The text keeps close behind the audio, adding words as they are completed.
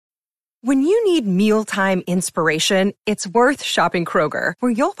When you need mealtime inspiration, it's worth shopping Kroger,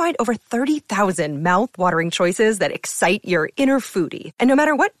 where you'll find over 30,000 mouth-watering choices that excite your inner foodie. And no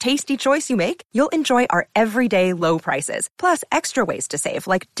matter what tasty choice you make, you'll enjoy our everyday low prices, plus extra ways to save,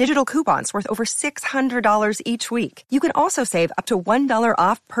 like digital coupons worth over $600 each week. You can also save up to $1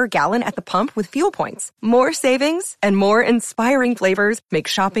 off per gallon at the pump with fuel points. More savings and more inspiring flavors make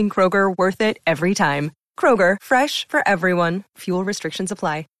shopping Kroger worth it every time. Kroger, fresh for everyone. Fuel restrictions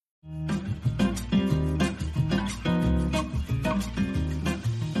apply.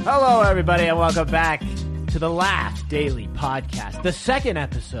 Hello, everybody, and welcome back to the Laugh Daily Podcast, the second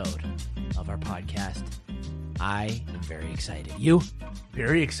episode of our podcast. I am very excited. You?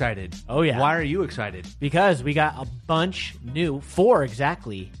 Very excited. Oh, yeah. Why are you excited? Because we got a bunch new, 4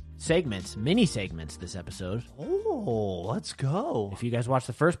 exactly, segments, mini segments this episode. Oh, let's go. If you guys watched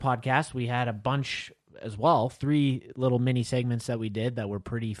the first podcast, we had a bunch as well, 3 little mini segments that we did that were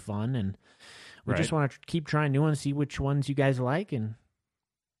pretty fun, and we just want to keep trying new ones, see which ones you guys like, and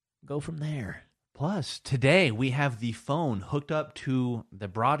go from there. Plus, today we have the phone hooked up to the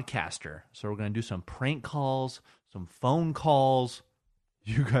broadcaster. So we're going to do some prank calls, some phone calls.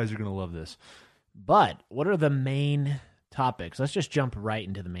 You guys are going to love this. But what are the main topics? Let's just jump right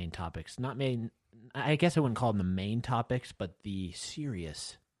into the main topics. I guess I wouldn't call them the main topics, but the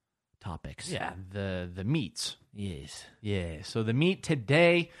serious topics. Yeah, the meats. Yes. Yeah, so the meat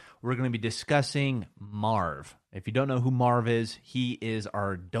today, we're going to be discussing Marv. If you don't know who Marv is, he is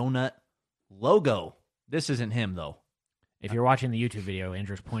our donut logo. This isn't him, though. If you're watching the YouTube video,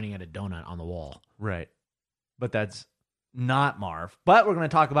 Andrew's pointing at a donut on the wall. Right. But that's not Marv. But we're going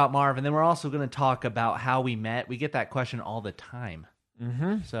to talk about Marv, and then we're also going to talk about how we met. We get that question all the time.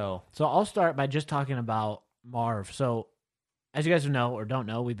 Mm-hmm. So I'll start by just talking about Marv. So as you guys know or don't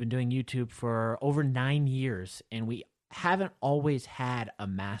know, we've been doing YouTube for over 9 years, and we haven't always had a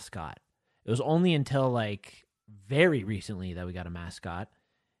mascot. It was only until very recently that we got a mascot,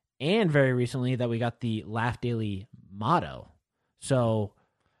 and very recently that we got the Laugh Daily motto. So,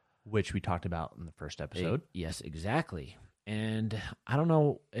 which we talked about in the first episode. Yes, exactly. And I don't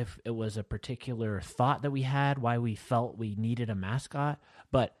know if it was a particular thought that we had, why we felt we needed a mascot,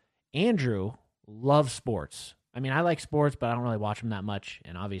 but Andrew loves sports. I mean, I like sports, but I don't really watch them that much.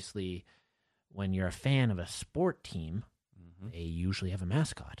 And obviously, when you're a fan of a sport team, they usually have a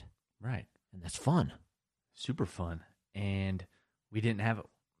mascot. Right. And that's fun. Super fun. And we didn't have a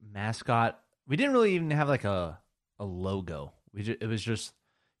mascot. We didn't really even have a logo. It was just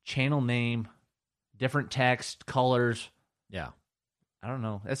channel name, different text, colors. Yeah. I don't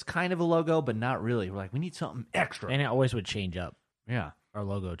know. It's kind of a logo, but not really. We're like, we need something extra. And it always would change up. Yeah. Our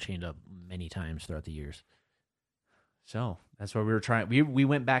logo changed up many times throughout the years. So that's why we were trying. We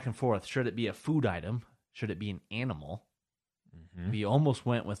went back and forth. Should it be a food item? Should it be an animal? Mm-hmm. We almost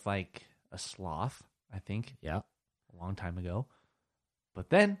went with a sloth, I think. Yeah. A long time ago. But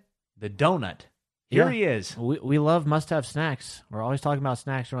then the donut. Here he is. We love must-have snacks. We're always talking about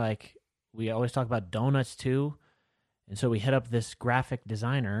snacks. We always talk about donuts too. And so we hit up this graphic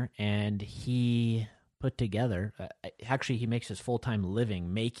designer, and he put together, actually he makes his full-time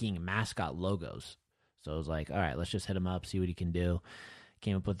living making mascot logos. So I was like, all right, let's just hit him up, see what he can do.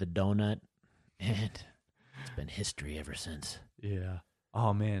 Came up with the donut, and it's been history ever since. Yeah.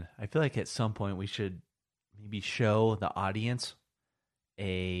 Oh, man. I feel like at some point we should maybe show the audience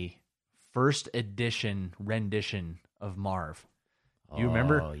a first edition rendition of Marv. Do you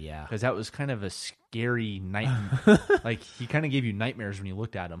remember? Oh, yeah. Because that was kind of a scary night. He kind of gave you nightmares when you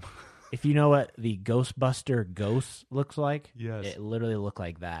looked at him. If you know what the Ghostbuster ghost looks like, yes, it literally looked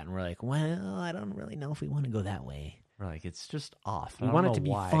like that. And we're like, well, I don't really know if we want to go that way. We're like, it's just off. We want it to be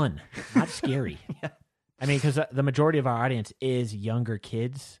fun, not scary. Yeah. I mean, because the majority of our audience is younger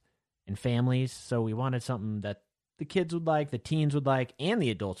kids and families, so we wanted something that the kids would like, the teens would like, and the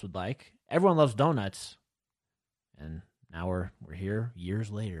adults would like. Everyone loves donuts. And now we're here years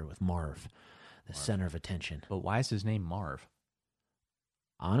later with Marv, the center of attention. But why is his name Marv?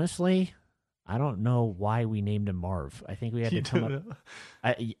 Honestly, I don't know why we named him Marv. I think we had to come up.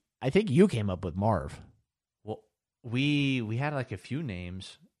 I think you came up with Marv. Well, we had a few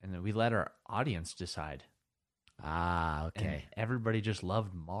names, and then we let our audience decide. Ah, okay. And everybody just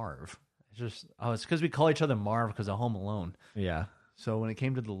loved Marv. It's because we call each other Marv because of Home Alone. Yeah. So when it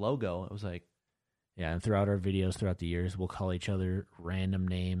came to the logo, it was like, yeah. And throughout our videos, throughout the years, we'll call each other random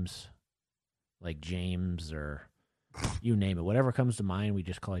names, like James or you name it. Whatever comes to mind, we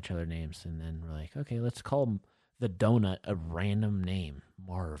just call each other names. And then we're like, okay, let's call the donut a random name,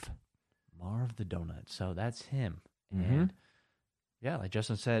 Marv. Marv the donut. So that's him. Mm-hmm. And yeah, like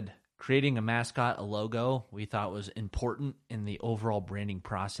Justin said, creating a mascot, a logo, we thought was important in the overall branding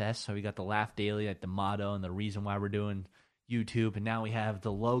process. So we got the Laugh Daily, like the motto and the reason why we're doing YouTube. And now we have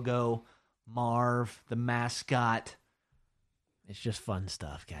the logo, Marv, the mascot. It's just fun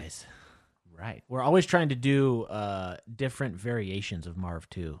stuff, guys. Right. We're always trying to do different variations of Marv,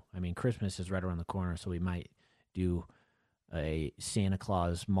 too. I mean, Christmas is right around the corner, so we might do a Santa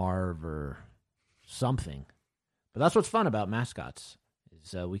Claus Marv or something. But that's what's fun about mascots,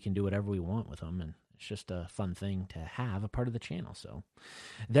 is we can do whatever we want with them, and it's just a fun thing to have a part of the channel. So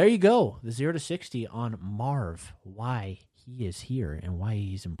there you go, the 0 to 60 on Marv, why he is here and why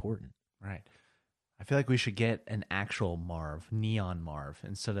he's important. Right. I feel like we should get an actual Marv, neon Marv,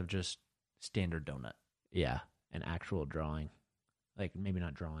 instead of just standard donut. Yeah, an actual drawing. Like, maybe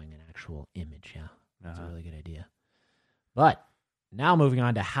not drawing, an actual image, yeah. That's a really good idea. But now moving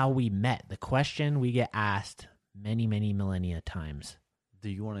on to how we met. The question we get asked many, many millennia times. Do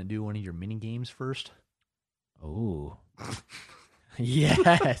you want to do one of your mini games first? Oh,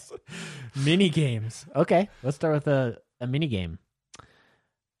 yes. Mini games. Okay, let's start with a mini game.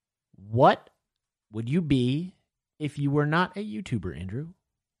 What would you be if you were not a YouTuber, Andrew?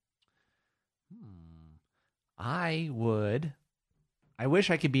 I wish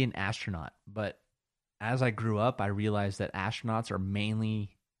I could be an astronaut, but as I grew up, I realized that astronauts are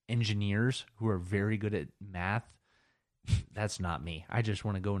mainly engineers who are very good at math. That's not me. I just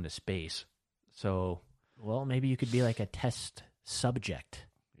want to go into space. So, well, maybe you could be like a test subject.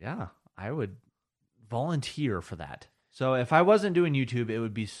 Yeah, I would volunteer for that. So if I wasn't doing YouTube, it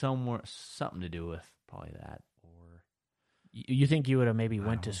would be something to do with probably that. Or you think you would have maybe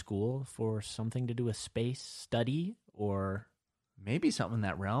went to school for something to do with space study, or maybe something in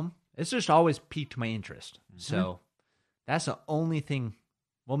that realm? It's just always piqued my interest. Mm-hmm. So that's the only thing.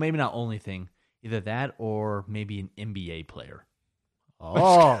 Well, maybe not only thing. Either that or maybe an NBA player.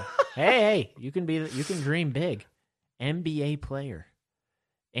 Oh, hey, you can dream big. NBA player.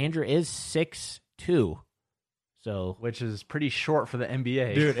 Andrew is 6'2", so which is pretty short for the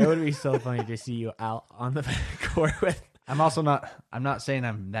NBA. Dude, it would be so funny to see you out on the court with. I'm not saying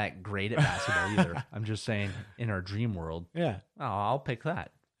I'm that great at basketball either. I'm just saying in our dream world. Yeah. Oh, I'll pick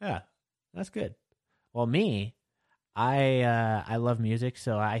that. Yeah, that's good. Well, me, I love music,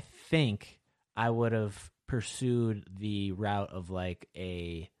 so I think I would have pursued the route of like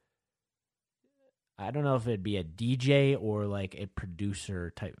I don't know if it'd be a DJ or like a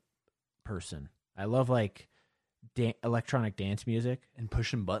producer type person. I love like electronic dance music. And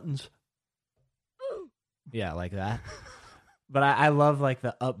pushing buttons. Yeah, like that. But I love like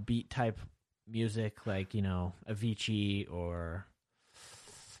the upbeat type music, like, you know, Avicii or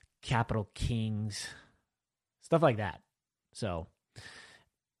Capital Kings, stuff like that. So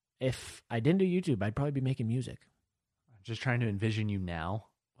if I didn't do YouTube, I'd probably be making music. I'm just trying to envision you now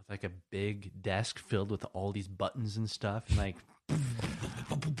with like a big desk filled with all these buttons and stuff, and like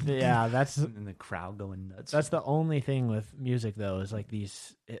yeah, that's and the crowd going nuts. That's the only thing with music though, is like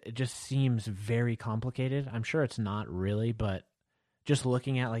these, it just seems very complicated. I'm sure it's not really, but just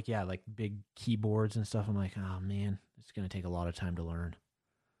looking at like big keyboards and stuff, I'm like, oh man, it's going to take a lot of time to learn.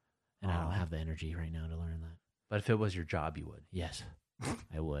 And I don't have the energy right now to learn that. But if it was your job, you would. Yes,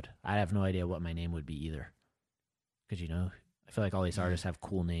 I would. I have no idea what my name would be either. Because, you know, I feel like all these artists have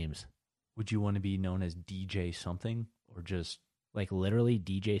cool names. Would you want to be known as DJ something or just... Like literally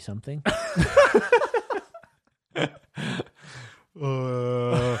DJ something?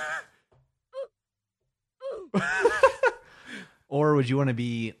 Or would you want to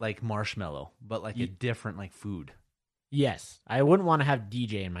be like Marshmallow, but like a different like food? Yes. I wouldn't want to have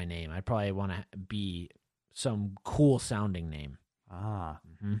DJ in my name. I'd probably want to be some cool sounding name. Ah.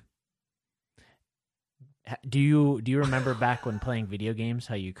 Mm-hmm. Do you remember back when playing video games,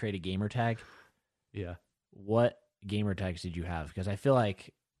 how you create a gamer tag? Yeah. What gamer tags did you have? Because I feel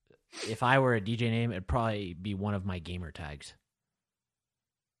like if I were a DJ name, it'd probably be one of my gamer tags.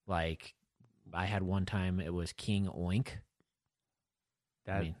 Like, I had one time, it was King Oink.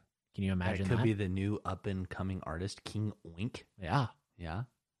 Can you imagine that? That could be the new up-and-coming artist, King Oink. Yeah. Yeah.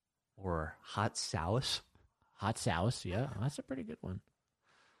 Or Hot Souse. Hot Souse, yeah. That's a pretty good one.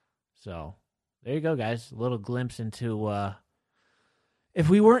 So, there you go, guys. A little glimpse into if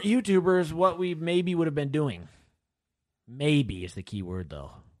we weren't YouTubers, what we maybe would have been doing. Maybe is the key word,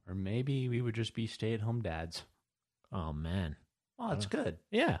 though. Or maybe we would just be stay-at-home dads. Oh, man. Oh, that's good.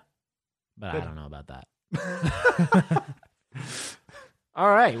 Yeah. But good. I don't know about that. All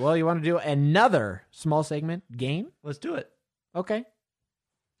right. Well, you want to do another small segment game? Let's do it. Okay.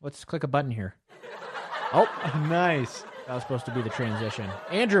 Let's click a button here. Oh, nice. That was supposed to be the transition.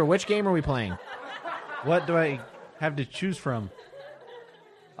 Andrew, which game are we playing? What do I have to choose from?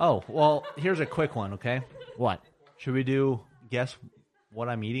 Oh, well, here's a quick one, okay? What? Should we do guess what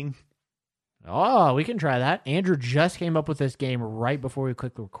I'm eating? Oh, we can try that. Andrew just came up with this game right before we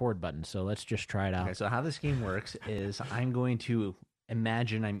click the record button, so let's just try it out. Okay, so how this game works is I'm going to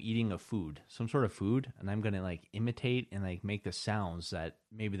imagine I'm eating a food, some sort of food, and I'm going to like imitate and like make the sounds that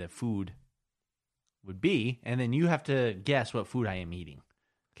maybe the food would be, and then you have to guess what food I am eating.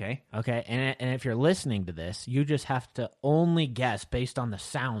 Okay? Okay, and if you're listening to this, you just have to only guess based on the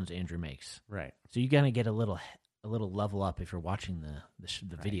sounds Andrew makes. Right. So you're gonna get a little level up if you're watching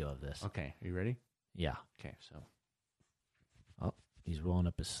the video of this. Okay, are you ready? Yeah. Okay, so Oh, he's rolling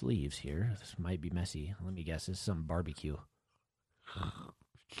up his sleeves here. This might be messy. Let me guess. This is some barbecue.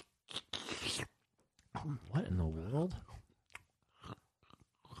 What in the world?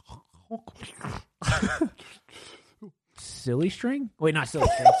 Silly string? Wait, not silly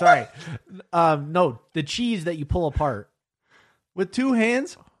string. Sorry. No, the cheese that you pull apart. with two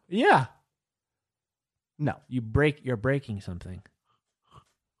hands? Yeah. No. You're breaking something.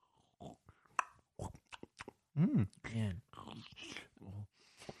 Man.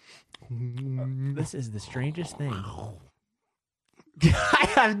 This is the strangest thing. I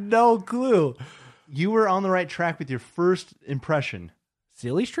have no clue. You were on the right track with your first impression.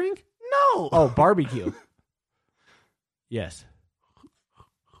 Silly string? No. Oh, barbecue. Yes.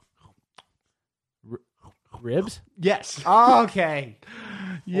 Ribs? Yes. Okay.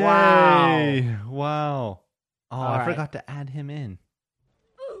 Yay. Wow. Wow. Oh, All I right. forgot to add him in.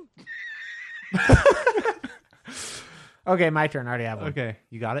 Okay, my turn. I already have one. Okay,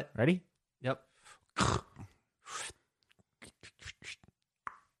 you got it? Ready? Yep.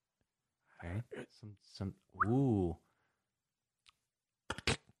 Okay. Some ooh.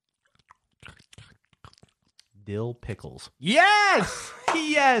 Dill pickles. Yes!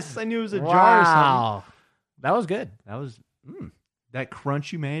 Yes, I knew it was a jar or something. Wow. That was good. That was that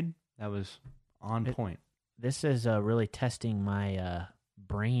crunch you made. That was on point. This is really testing my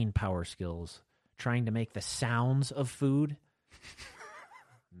brain power skills, trying to make the sounds of food.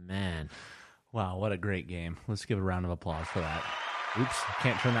 Man. Wow, what a great game. Let's give a round of applause for that. Oops,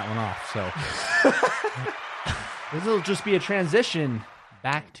 can't turn that one off. So this will just be a transition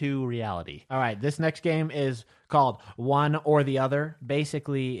back to reality. All right, this next game is called One or the Other.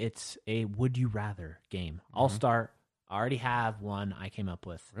 Basically, it's a would you rather game. I'll start. I already have one I came up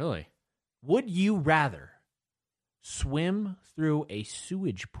with. Really? Would you rather swim through a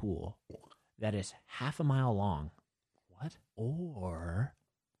sewage pool that is half a mile long? What? Or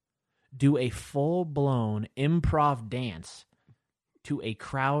do a full-blown improv dance to a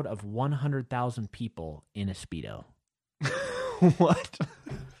crowd of 100,000 people in a Speedo? What?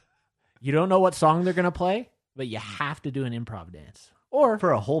 You don't know what song they're going to play, but you have to do an improv dance. Or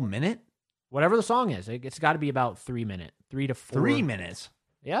For a whole minute? whatever the song is. It's got to be about 3 minutes. 3 to 4. 3 minutes.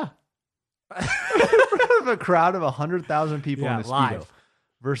 Yeah. In front of a crowd of 100,000 people Yeah, in a Speedo live.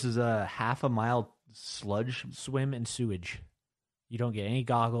 versus a half a mile sludge. Swim in sewage. You don't get any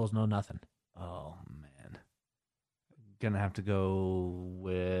goggles, no nothing. Oh, man. Gonna have to go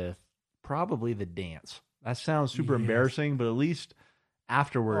with probably the dance. That sounds super Yes. embarrassing, but at least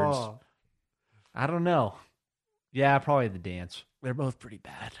afterwards, Oh. I don't know. Yeah, probably the dance. They're both pretty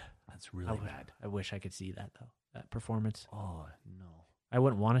bad. That's really bad. I wish I could see that, though. That performance. Oh, no. I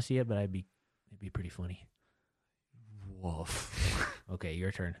wouldn't want to see it, but it'd be pretty funny. Woof. Okay,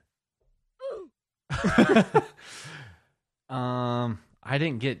 your turn. I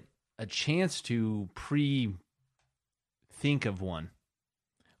didn't get a chance to think of one.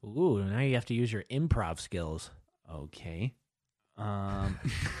 Ooh, now you have to use your improv skills. Okay.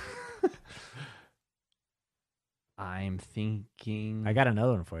 I'm thinking. I got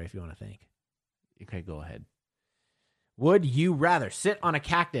another one for you if you want to think. Okay, go ahead. Would you rather sit on a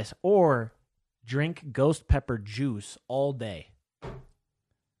cactus or drink ghost pepper juice all day?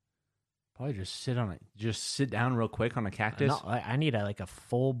 Probably just sit down real quick on a cactus. No, I need a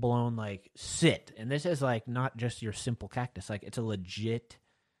full blown sit, and this is not just your simple cactus. It's a legit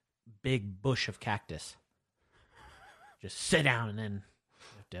big bush of cactus. Just sit down, and then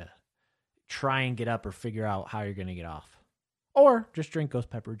you have to try and get up or figure out how you're going to get off, or just drink ghost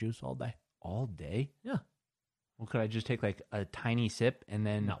pepper juice all day. All day? Yeah. Well, could I just take a tiny sip and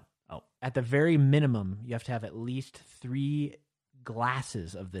then? No. Oh, At the very minimum, you have to have at least 3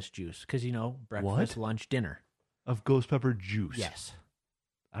 glasses of this juice because breakfast, lunch, dinner. of ghost pepper juice. Yes.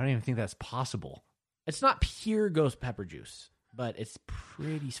 I don't even think that's possible. It's not pure ghost pepper juice, but it's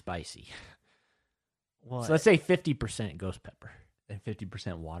pretty spicy. Well, So let's say 50% ghost pepper. and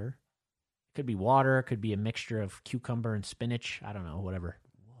 50% water. Could be water, could be a mixture of cucumber and spinach. I don't know, whatever.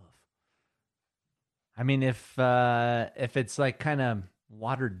 I mean, if it's kind of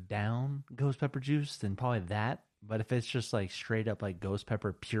watered down ghost pepper juice, then probably that. But if it's just like straight up like ghost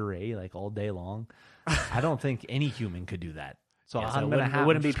pepper puree, like all day long, I don't think any human could do that. So Yeah, so I'm it gonna wouldn't- have, it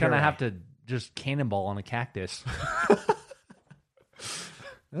wouldn't I'm be just gonna puree. have to just cannonball on a cactus.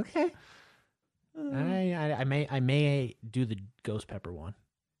 Okay. I may do the ghost pepper one.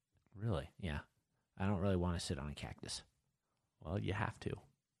 Really? Yeah. I don't really want to sit on a cactus. Well, you have to.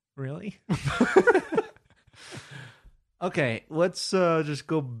 Really? Okay, let's just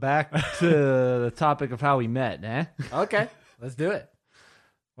go back to the topic of how we met, eh? Okay. Let's do it.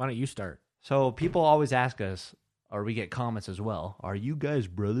 Why don't you start? So people always ask us, or we get comments as well, are you guys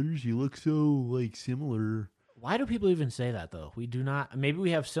brothers? You look so, like, similar. Why do people even say that, though? We do not. Maybe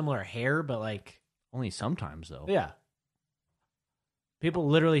we have similar hair, but like. Only sometimes, though. Yeah. People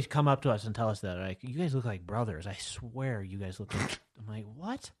literally come up to us and tell us that. Like, you guys look like brothers. I swear you guys look like. I'm like,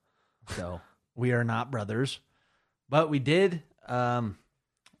 what? So we are not brothers. But we did. I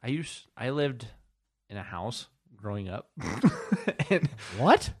lived in a house growing up. And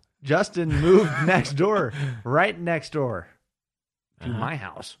What? Justin moved next door, right next door to Uh-huh. my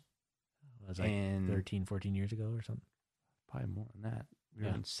house. It was like And 13, 14 years ago or something. probably more than that. We were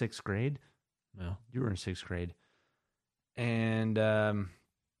Yeah. in 6th grade. No. You were in 6th grade. And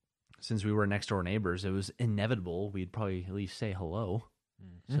since we were next door neighbors, it was inevitable we'd probably at least say hello.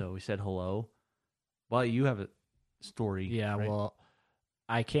 Mhm. So we said hello. Well, you have a story. Yeah, right? well,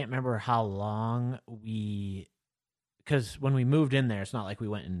 I can't remember how long because when we moved in there, it's not like we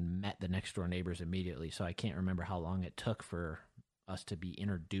went and met the next door neighbors immediately. So I can't remember how long it took for us to be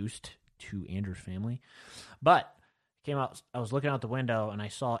introduced to Andrew's family. But came out, I was looking out the window and I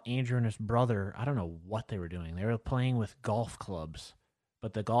saw Andrew and his brother. I don't know what they were doing. They were playing with golf clubs,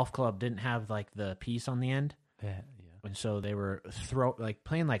 but the golf club didn't have like the piece on the end. Yeah. And so they were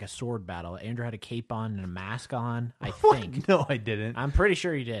playing like a sword battle. Andrew had a cape on and a mask on, I think. No, I didn't. I'm pretty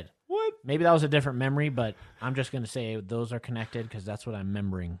sure he did. What? Maybe that was a different memory, but I'm just going to say those are connected because that's what I'm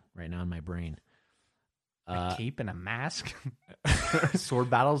remembering right now in my brain. A cape and a mask?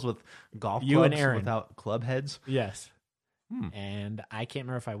 Sword battles with golf You clubs and Aaron. without club heads? Yes. Hmm. And I can't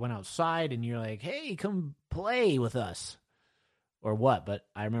remember if I went outside and you're like, hey, come play with us or what, but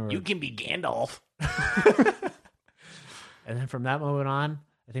I remember. You can be Gandalf. And then from that moment on,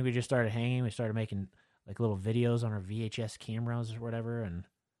 I think we just started hanging. We started making like little videos on our VHS cameras or whatever. And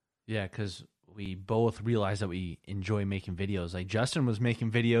Yeah, because we both realized that we enjoy making videos. Like Justin was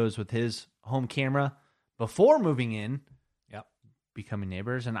making videos with his home camera before moving in, becoming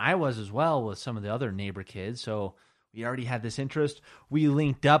neighbors, and I was as well with some of the other neighbor kids. So we already had this interest. We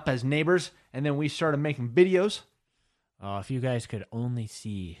linked up as neighbors, and then we started making videos. if you guys could only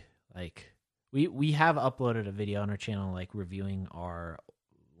see, like, we have uploaded a video on our channel, like reviewing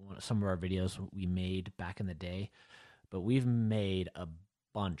some of our videos we made back in the day, but we've made a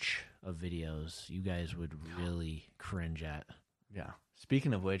bunch of videos you guys would really cringe at. Yeah.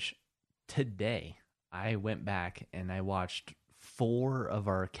 Speaking of which, today I went back and I watched 4 of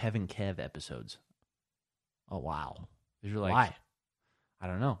our Kevin Kev episodes. Oh wow! These were like, Why? I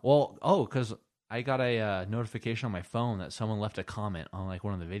don't know. Well, because I got a notification on my phone that someone left a comment on like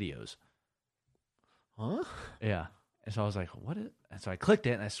one of the videos. Huh? Yeah. And so I was like, what is... And so I clicked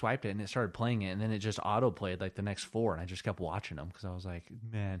it and I swiped it and it started playing it. And then it just auto played like the next 4. And I just kept watching them because I was like,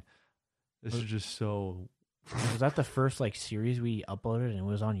 man, this is just so... Was that the first like series we uploaded and it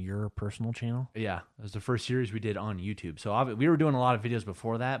was on your personal channel? Yeah. It was the first series we did on YouTube. So we were doing a lot of videos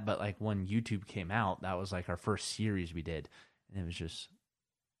before that. But like when YouTube came out, that was like our first series we did. And it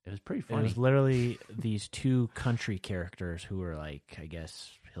was pretty funny. It was literally these 2 country characters who were like, I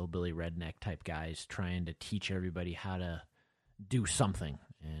guess, hillbilly redneck type guys trying to teach everybody how to do something.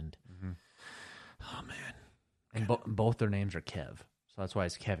 And oh man, and both their names are Kev. So that's why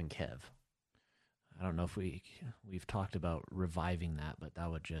it's Kevin Kev. I don't know if we've talked about reviving that, but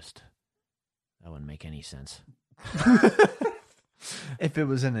that wouldn't make any sense. If it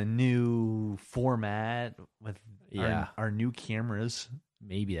was in a new format with Yeah. our new cameras.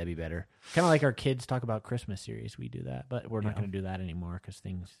 Maybe that'd be better. Kind of like our kids talk about Christmas series. We do that, but we're not Yeah. going to do that anymore because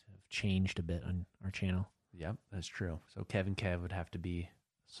things have changed a bit on our channel. Yep, that's true. So Kevin Kev would have to be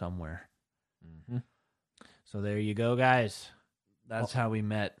somewhere. Mm-hmm. So there you go, guys. That's how we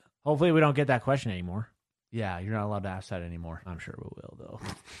met. Hopefully we don't get that question anymore. Yeah, you're not allowed to ask that anymore. I'm sure we will, though.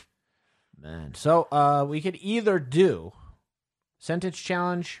 Man. So we could either do sentence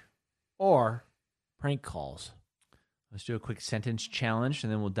challenge or prank calls. Let's do a quick sentence challenge,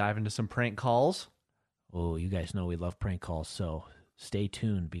 and then we'll dive into some prank calls. Oh, you guys know we love prank calls, so stay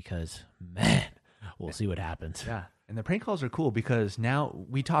tuned because, man, we'll see what happens. Yeah, and the prank calls are cool because now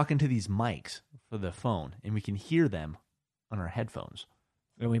we talk into these mics for the phone, and we can hear them on our headphones.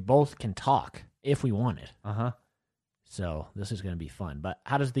 And we both can talk if we want it. Uh-huh. So this is going to be fun. But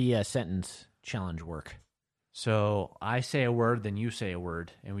how does the sentence challenge work? So I say a word, then you say a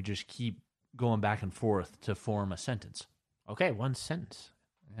word, and we just keep going back and forth to form a sentence. Okay, one sentence.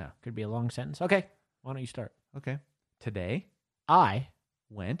 Yeah. Could be a long sentence. Okay, why don't you start? Okay. Today I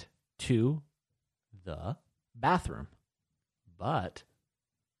went to the bathroom. but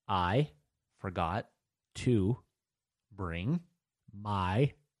I forgot to bring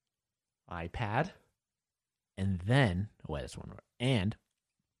my, iPad. and then, oh wait, that's one word. And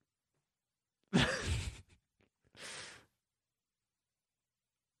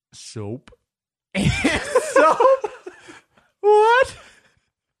soap. soap. What?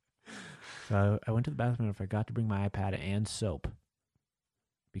 So I went to the bathroom and forgot to bring my iPad and soap.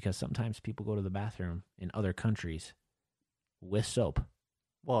 Because sometimes people go to the bathroom in other countries with soap.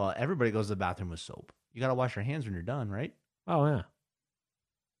 Well, everybody goes to the bathroom with soap. You got to wash your hands when you're done, right? Oh, yeah.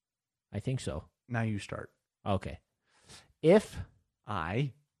 I think so. Now you start. Okay. If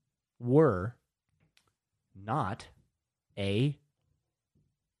I were not a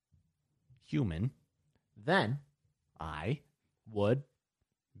human, then I would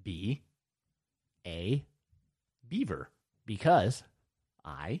be a beaver. because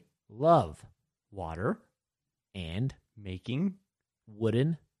I love water and making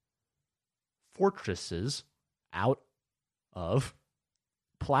wooden fortresses out of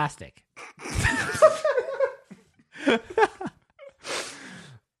plastic.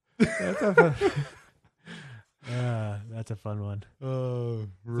 That's a fun one. Oh,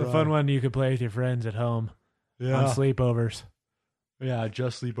 It's a fun one you could play with your friends at home on sleepovers. Yeah,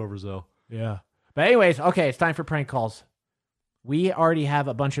 just sleepovers though. Yeah. But anyways, okay, it's time for prank calls. We already have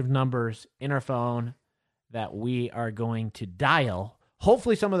a bunch of numbers in our phone that we are going to dial.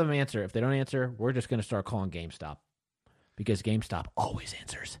 Hopefully some of them answer. If they don't answer, we're just going to start calling GameStop. Because GameStop always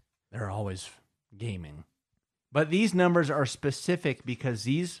answers. They're always gaming. But these numbers are specific because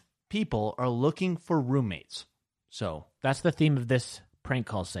these people are looking for roommates. So That's the theme of this prank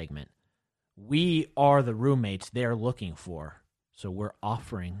call segment. We are the roommates they're looking for. So we're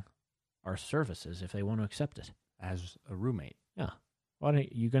offering our services if they want to accept it. as a roommate. Yeah. Why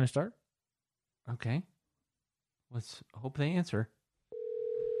don't you going to start? Okay. Let's hope they answer.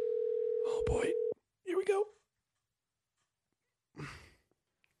 Oh boy. Here we go. I'm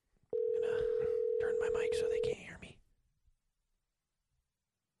gonna turn my mic so they can't hear me.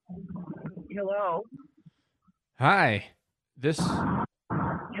 Hello. Hi.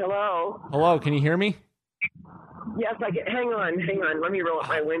 Hello. Hello, can you hear me? Yes, I can. Hang on. Let me roll up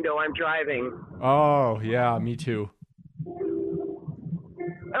my window. I'm driving. Oh, yeah, me too.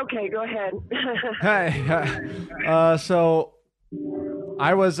 Okay, go ahead. Hi. So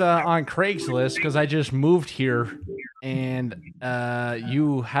I was on Craigslist because I just moved here, and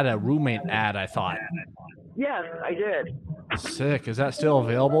you had a roommate ad, I thought. Yes, I did. Sick. Is that still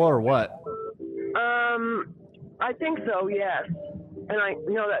available or what? I think so. Yes. And I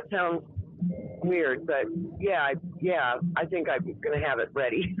know that sounds weird, but yeah, I think I'm gonna have it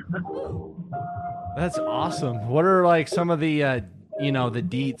ready. That's awesome. What are like some of the the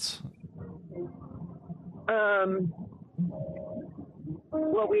deets?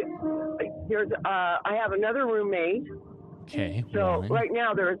 Well, I have another roommate. Okay. So right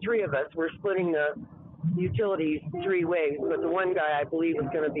now there are three of us. We're splitting the utilities three ways, but the one guy I believe is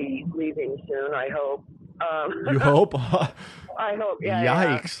going to be leaving soon. I hope. You hope? I hope. Yeah.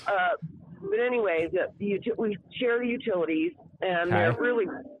 Yikes. Yeah. But anyways, we share the utilities, and Okay.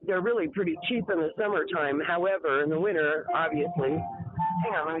 they're really pretty cheap in the summertime. However, in the winter, obviously.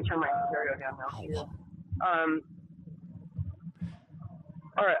 Hang on, let me turn my stereo down now.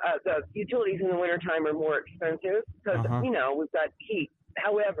 The utilities in the wintertime are more expensive because, we've got heat.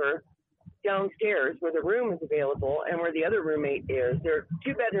 However, downstairs where the room is available and where the other roommate is, there are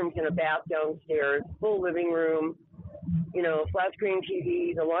 2 bedrooms and a bath downstairs, full living room, flat screen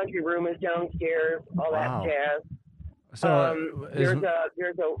TV, the laundry room is downstairs, all Wow. that jazz. So There's a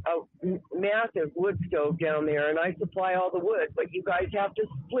massive wood stove down there, and I supply all the wood, but you guys have to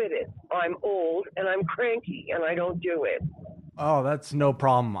split it. I'm old and I'm cranky, and I don't do it. Oh, that's no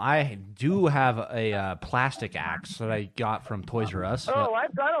problem. I do have a plastic axe that I got from Toys R Us. Oh,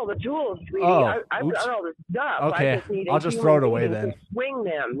 I've got all the tools, sweetie. Oh, I've oops. got all the stuff. Okay, I just need I'll just throw it away to then. swing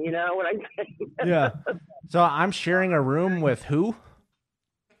them, you know what I'm saying? Yeah. So I'm sharing a room with who?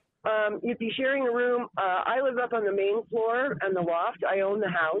 You'd be sharing a room. I live up on the main floor and the loft. I own the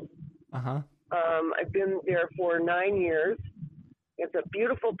house. Uh-huh. I've been there for 9 years. It's a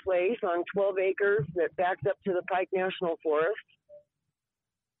beautiful place on 12 acres that backs up to the Pike National Forest.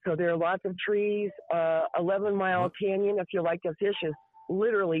 So there are lots of trees, 11-mile canyon if you like to fish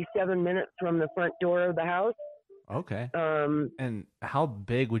literally 7 minutes from the front door of the house. Okay. And how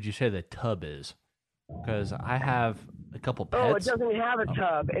big would you say the tub is? Because I have a couple pets. Oh, it doesn't have a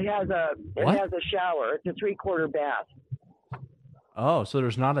tub. It has a shower. It's a 3/4 bath. Oh, so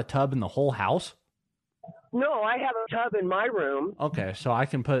there's not a tub in the whole house? No, I have a tub in my room. Okay, so I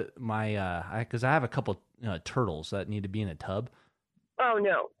can put my because I have a couple turtles that need to be in a tub. Oh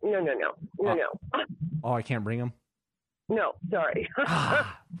no. Oh, I can't bring them. No, sorry.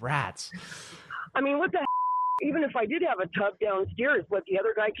 Rats. I mean, what the? Even if I did have a tub downstairs, what, the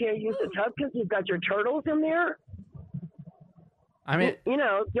other guy can't use the tub because you've got your turtles in there? I mean,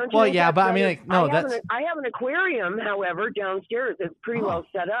 don't you? Well, think yeah, that's but I mean, better? like, no, I have an aquarium, however, downstairs. It's pretty well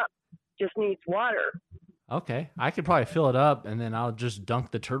set up. Just needs water. Okay, I could probably fill it up, and then I'll just dunk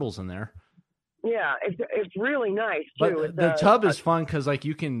the turtles in there. Yeah, it's really nice too. But the tub is fun because like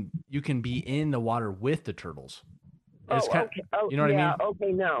you can be in the water with the turtles. Okay. You know what I mean?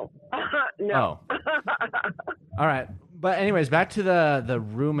 Okay, no. No. Oh. All right. But anyways, back to the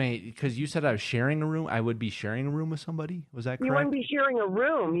roommate, because you said I was sharing a room. I would be sharing a room with somebody. Was that correct? You wouldn't be sharing a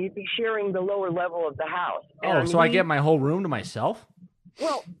room. You'd be sharing the lower level of the house. Oh, so I get my whole room to myself?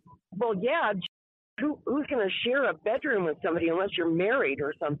 Well, yeah. Who's going to share a bedroom with somebody unless you're married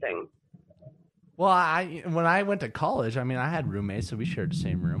or something? Well, when I went to college, I mean, I had roommates, so we shared the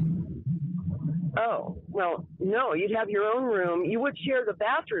same room. Oh, well, no, you'd have your own room. You would share the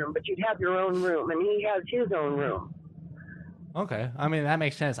bathroom, but you'd have your own room, and he has his own room. Okay. I mean, that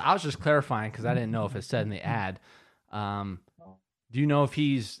makes sense. I was just clarifying because I didn't know if it said in the ad. Do you know if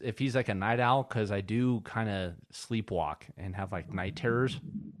he's like a night owl? Because I do kind of sleepwalk and have like night terrors.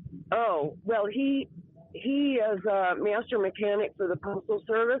 Oh, well, he is a master mechanic for the Postal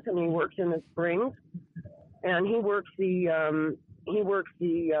Service, and he works in the Springs, and he works the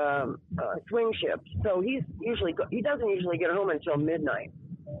swing shift. So he doesn't usually get home until midnight.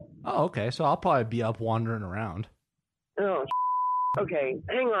 Oh, okay. So I'll probably be up wandering around. Oh, okay.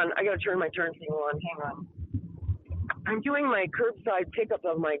 Hang on. I got to turn my turn signal on. Hang on. I'm doing my curbside pickup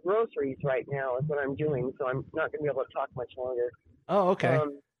of my groceries right now is what I'm doing, so I'm not going to be able to talk much longer. Oh, okay.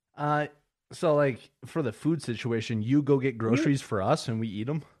 So like for the food situation, you go get groceries for us and we eat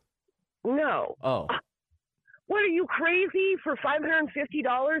them? No. Oh. What, are you crazy for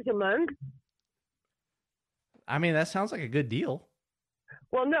 $550 a month? I mean, that sounds like a good deal.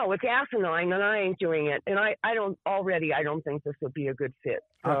 Well, no, it's asinine, and I ain't doing it. And I don't think this would be a good fit.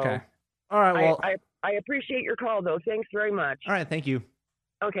 So Okay. All right. Well, I appreciate your call, though. Thanks very much. All right. Thank you.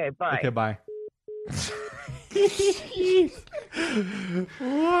 Okay. Bye. Okay. Bye.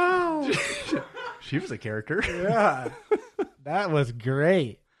 Wow. She was a character. Yeah. That was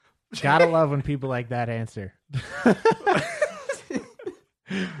great. Gotta love when people like that answer.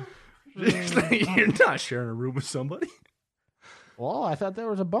 You're not sharing a room with somebody. Well, I thought there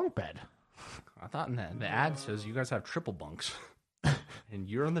was a bunk bed. I thought in the ad says you guys have triple bunks. And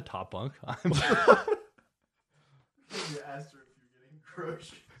you're on the top bunk. You asked her if you're getting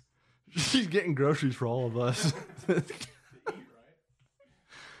groceries. She's getting groceries for all of us. To eat,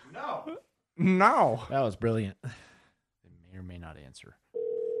 right? No. That was brilliant. They may or may not answer.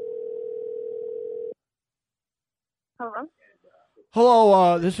 Hello?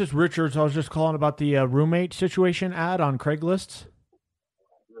 Hello, this is Richards. I was just calling about the roommate situation ad on Craigslist.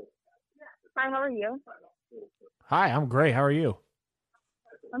 Hi, how are you? Hi, I'm great. How are you?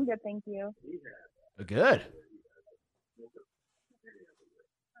 I'm good, thank you. Good.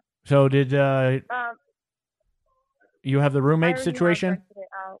 So did you have the roommate situation?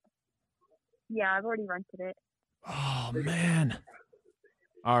 Yeah, I've already rented it. Oh, man.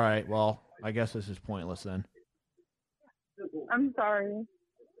 All right, well, I guess this is pointless then. I'm sorry.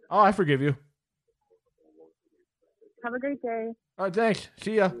 Oh, I forgive you. Have a great day. All right, thanks.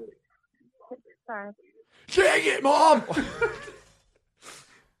 See ya. Bye. Dang it, Mom!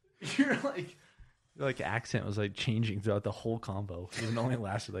 Your accent was like changing throughout the whole combo. It only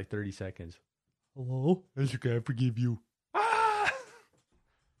lasted like 30 seconds. Hello? That's okay, I forgive you. Ah!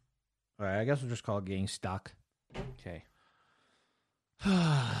 All right, I guess we'll just call it getting stuck. Okay.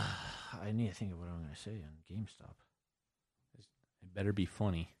 I need to think of what I'm going to say on GameStop. It better be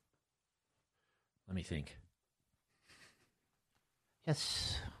funny. Let me think.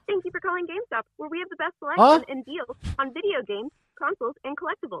 Yes. Thank you for calling GameStop, where we have the best selection and deals on video games, consoles, and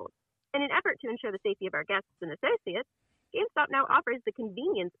collectibles. In an effort to ensure the safety of our guests and associates, GameStop now offers the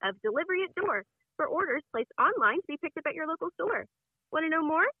convenience of delivery at door for orders placed online to be picked up at your local store. Want to know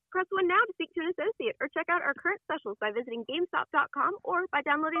more? Press 1 now to speak to an associate or check out our current specials by visiting GameStop.com or by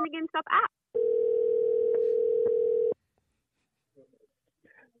downloading the GameStop app.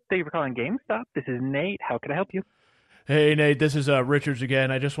 Thank you for calling GameStop. This is Nate. How can I help you? Hey, Nate, this is Richards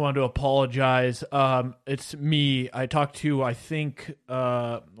again. I just wanted to apologize. It's me. I talked to, I think,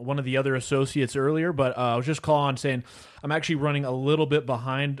 one of the other associates earlier, but I was just calling saying I'm actually running a little bit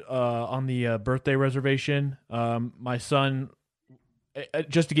behind on the birthday reservation. My son,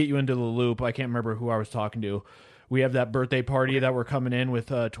 just to get you into the loop, I can't remember who I was talking to. We have that birthday party that we're coming in with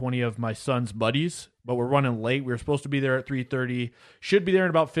 20 of my son's buddies, but we're running late. We were supposed to be there at 3:30. Should be there in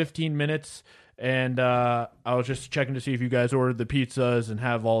about 15 minutes. And I was just checking to see if you guys ordered the pizzas and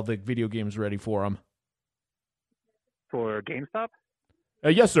have all the video games ready for them. For GameStop?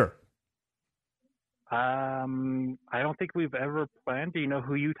 Yes, sir. I don't think we've ever planned. Do you know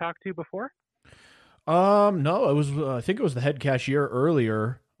who you talked to before? No, it was. I think it was the head cashier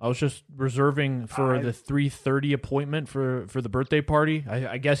earlier. I was just reserving for the 3:30 appointment for the birthday party.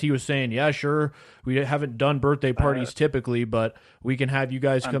 I guess he was saying, yeah, sure. We haven't done birthday parties typically, but we can have you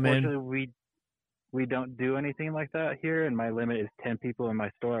guys come in. Unfortunately, we don't do anything like that here, and my limit is 10 people in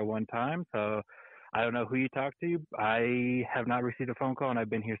my store at one time. So I don't know who you talked to. I have not received a phone call, and I've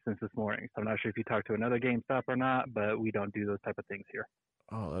been here since this morning. So I'm not sure if you talked to another GameStop or not, but we don't do those type of things here.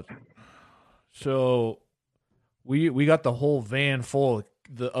 Oh, so we got the whole van full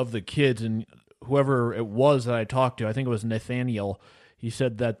of the kids, and whoever it was that I talked to, I think it was Nathaniel. He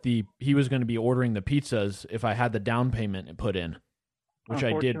said that he was going to be ordering the pizzas if I had the down payment put in. Which I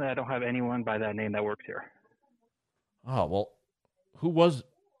did. Unfortunately, I don't have anyone by that name that works here. Oh, well, who was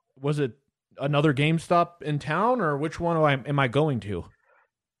it another GameStop in town, or which one am I going to?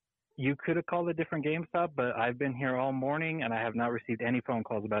 You could have called a different GameStop, but I've been here all morning, and I have not received any phone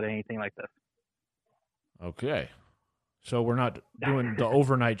calls about anything like this. Okay. So we're not doing the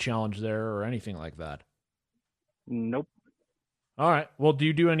overnight challenge there or anything like that? Nope. All right. Well, do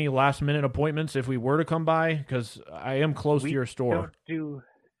you do any last-minute appointments if we were to come by? Because I am close to your store.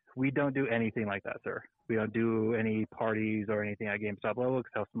 We don't do anything like that, sir. We don't do any parties or anything at GameStop level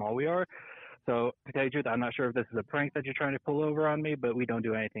because how small we are. So, to tell you the truth, I'm not sure if this is a prank that you're trying to pull over on me, but we don't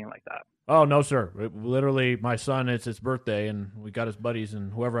do anything like that. Oh, no, sir. Literally, my son, it's his birthday, and we got his buddies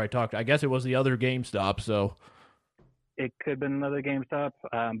and whoever I talked to. I guess it was the other GameStop, so... It could have been another GameStop,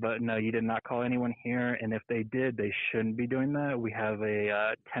 but no, you did not call anyone here. And if they did, they shouldn't be doing that. We have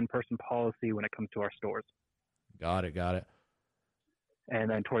a 10-person policy when it comes to our stores. Got it.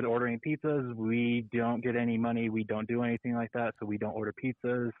 And then toward ordering pizzas, we don't get any money. We don't do anything like that, so we don't order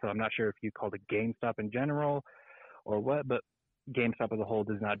pizzas. So I'm not sure if you called it GameStop in general or what, but GameStop as a whole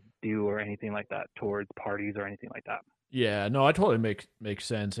does not do or anything like that towards parties or anything like that. Yeah, no, I totally makes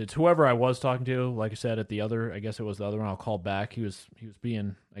sense. It's whoever I was talking to. Like I said, at the other, I guess it was the other one. I'll call back. He was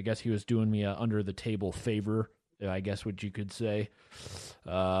being, I guess he was doing me a under the table favor, I guess what you could say.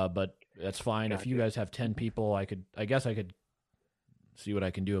 But that's fine. Gotcha. If you guys have 10 people, I guess I could see what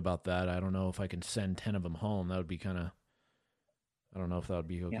I can do about that. I don't know if I can send 10 of them home. That would be kind of, I don't know if that would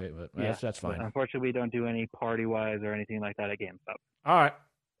be okay, but that's fine. But unfortunately, we don't do any party wise or anything like that at GameStop. All right,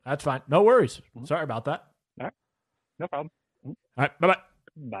 that's fine. No worries. Mm-hmm. Sorry about that. All right. No problem. All right, bye-bye.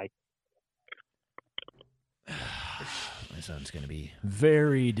 Bye. My son's going to be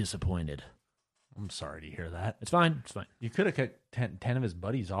very disappointed. I'm sorry to hear that. It's fine. You could have cut 10 of his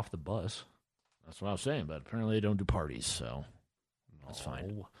buddies off the bus. That's what I was saying, but apparently they don't do parties, so that's fine.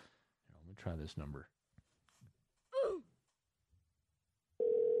 Here, let me try this number.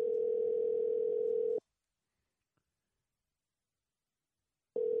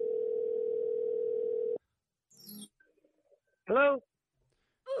 Hello?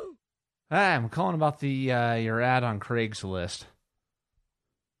 Hi, I'm calling about the your ad on Craigslist.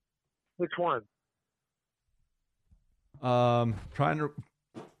 Which one? Trying to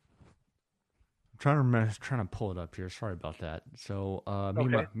pull it up here. Sorry about that. So,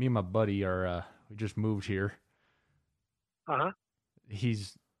 me and my buddy are we just moved here. Uh-huh.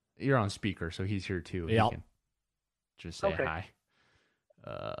 You're on speaker, so he's here too. Yeah. He can just say hi.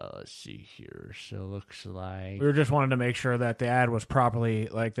 Let's see here. So it looks like we were just wanting to make sure that the ad was properly,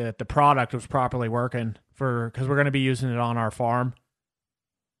 like that the product was properly working because we're going to be using it on our farm.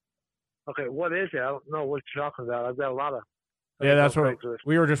 Okay, what is it? I don't know what you're talking about. I've got a lot of. Yeah, that's what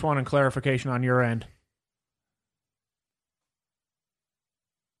we were just wanting clarification on your end.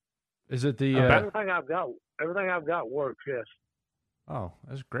 Is it the everything I've got works? Yes. Oh,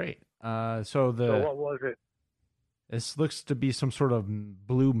 that's great. So what was it? This looks to be some sort of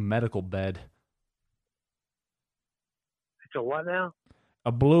blue medical bed. It's a what now?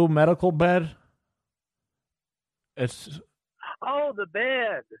 A blue medical bed? The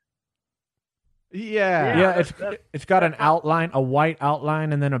bed. Yeah, it's got an outline, a white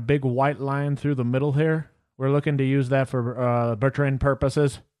outline, and then a big white line through the middle here. We're looking to use that for Bertrand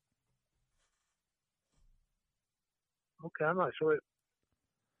purposes. Okay, I'm not sure.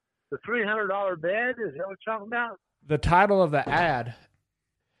 The $300 bed, is that what you're talking about? The title of the ad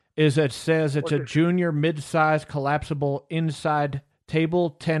is, it says it's a junior mid-size collapsible inside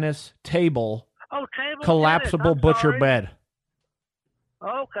table tennis table. Oh, table collapsible tennis. butcher bed.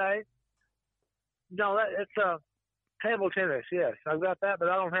 Okay. No, it's a table tennis. Yes, I've got that, but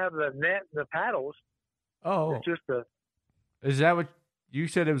I don't have the net and the paddles. Oh, it's just a. Is that what you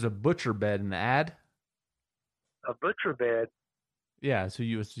said? It was a butcher bed in the ad. A butcher bed. Yeah, so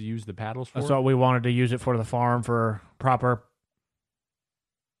you use the paddles for. That's what we wanted to use it for the farm for proper.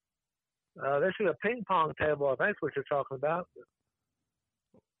 This is a ping pong table. I think what you're talking about.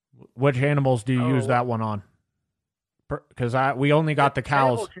 Which animals do you use that one on? Because we only got the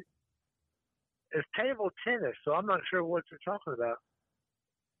cows. It's table tennis, so I'm not sure what you're talking about.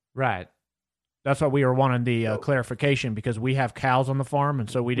 Right. That's what we were wanting the clarification, because we have cows on the farm, and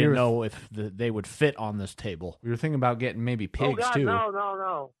so we didn't know if they would fit on this table. We were thinking about getting maybe pigs too.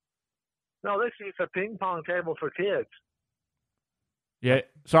 No. This is a ping pong table for kids. Yeah,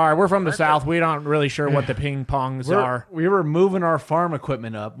 sorry, we're from the South. We're not really sure what the ping pongs are. We were moving our farm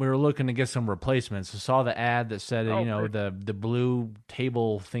equipment up. We were looking to get some replacements. I saw the ad that said, the blue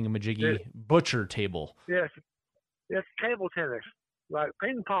table thingamajiggy butcher table. Yes, it's table tennis, like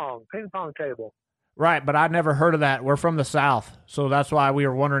ping pong table. Right, but I'd never heard of that. We're from the South, so that's why we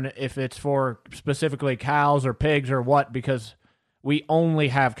were wondering if it's for specifically cows or pigs or what, because we only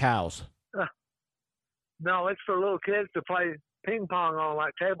have cows. No, it's for little kids to play ping pong on,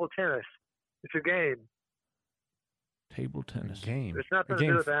 like table tennis. It's a game. Table tennis game. It's nothing to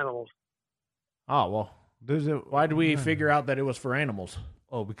do with animals. Oh, well. Why did we figure out that it was for animals?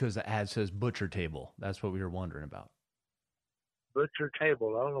 Oh, because the ad says butcher table. That's what we were wondering about. Butcher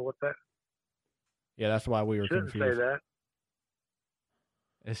table. I don't know what that. Yeah, that's why we were confused. Shouldn't say that.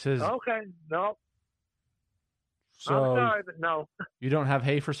 It says. Okay, no. So I'm sorry, but no. You don't have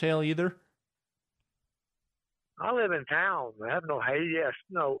hay for sale either? I live in town. I have no hay. Yes,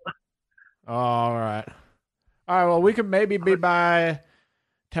 no. All right. Well, we could maybe be by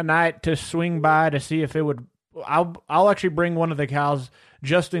tonight to swing by to see if it would. I'll actually bring one of the cows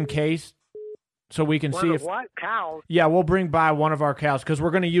just in case, so we can see if. What cows? Yeah, we'll bring by one of our cows because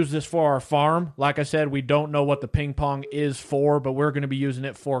we're going to use this for our farm. Like I said, we don't know what the ping pong is for, but we're going to be using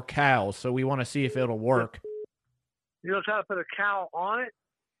it for cows, so we want to see if it'll work. You're going to try to put a cow on it?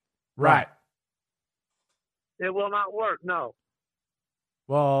 Right. It will not work, no.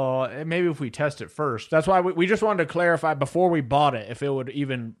 Well, maybe if we test it first. That's why we just wanted to clarify before we bought it if it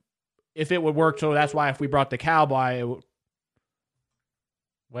would work. So that's why if we brought the cow by, it would.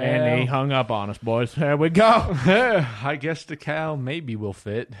 Well, and he hung up on us, boys. There we go. I guess the cow maybe will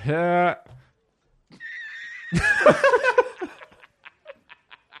fit. Who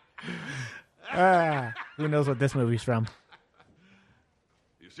knows what this movie's from?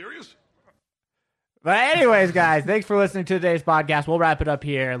 You serious? But anyways, guys, thanks for listening to today's podcast. We'll wrap it up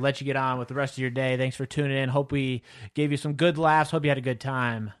here and let you get on with the rest of your day. Thanks for tuning in. Hope we gave you some good laughs. Hope you had a good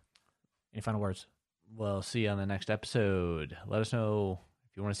time. Any final words? We'll see you on the next episode. Let us know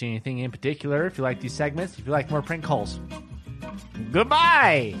if you want to see anything in particular, if you like these segments, if you like more prank calls.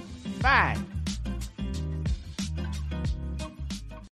 Goodbye. Bye.